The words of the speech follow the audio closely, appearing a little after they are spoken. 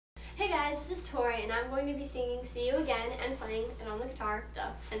Hey guys, this is Tori, and I'm going to be singing See You Again and playing it on the guitar,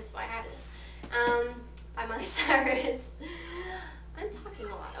 hence why I have this, by Miley Cyrus. I'm talking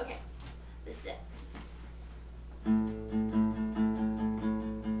a lot. Okay, this is it.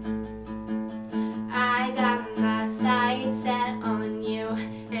 I got my sights set on you,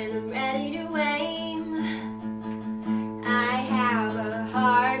 and I'm ready to aim. I have a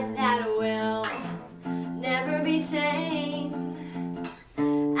heart that will never be same.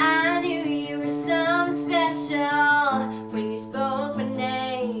 I knew you were something special when you spoke my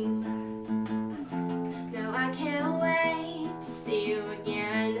name. Now I can't wait to see you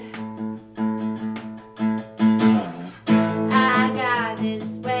again. I got this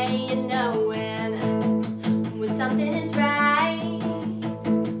way of knowing when something is right.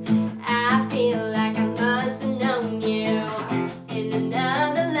 I feel like I must have known you in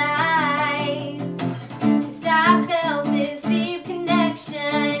another life, 'cause I felt this deep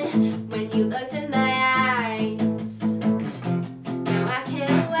connection when you looked in my eyes. Now I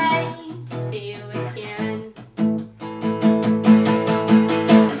can't wait to see you again.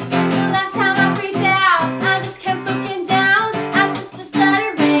 The last time I freaked out, I just kept looking down. Asked us to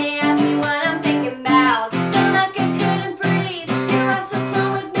stutter, Ray, asked me what I'm thinking about. Felt like I couldn't breathe. You asked what's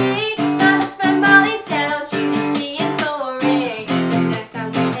wrong with me. My best friend Molly said, oh, she was being sorry. The next time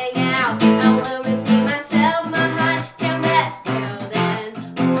we hang out, I will redeem myself. My heart can't rest till then.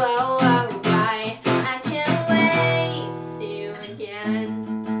 Whoa, whoa, why? I can't wait to see you again.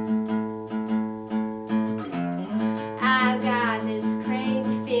 I've got this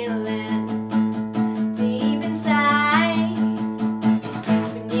crazy feeling deep inside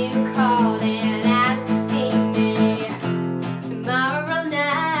when you called and asked to see me tomorrow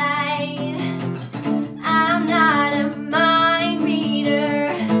night. I'm not a mind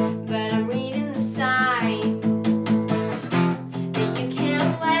reader, but I'm reading the sign that you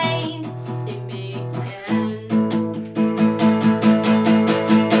can't wait to see me again.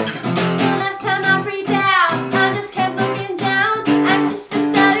 The last time I freaked out, I just kept looking down. Asked us to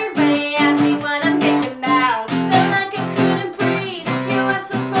stutter, Ray, asked me what I'm thinking about. Felt like I couldn't breathe. You asked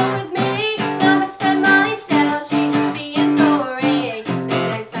what's wrong with me. My best friend Molly said, oh, she just being sorry. The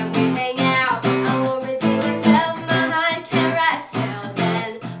next time we hang out, I will redeem myself. My heart can't rest till then.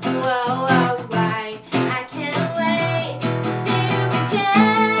 Whoa, whoa, why? I can't wait to see you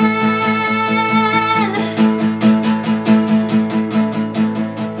again.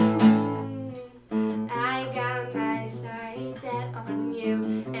 I got my sights set on you,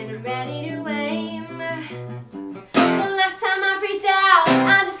 and I'm ready to aim. The last time I freaked out,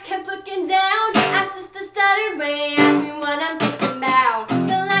 I just kept looking down. Asked us to stutter, Ray, asked me what I'm thinking about.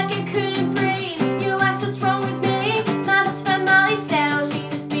 Felt like I couldn't breathe. You asked what's wrong with me. My best friend Molly said, oh, she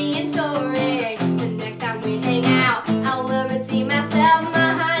was being sorry. The next time we hang out, I will redeem myself.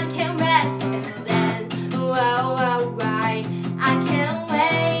 My heart can't rest till then. Whoa, whoa, why? I can't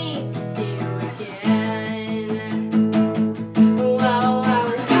wait to see you again. Whoa, whoa,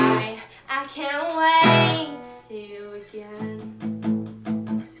 why? I can't wait to see you again.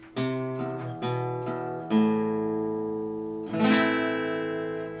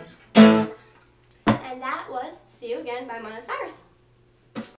 And that was See You Again by Miley Cyrus.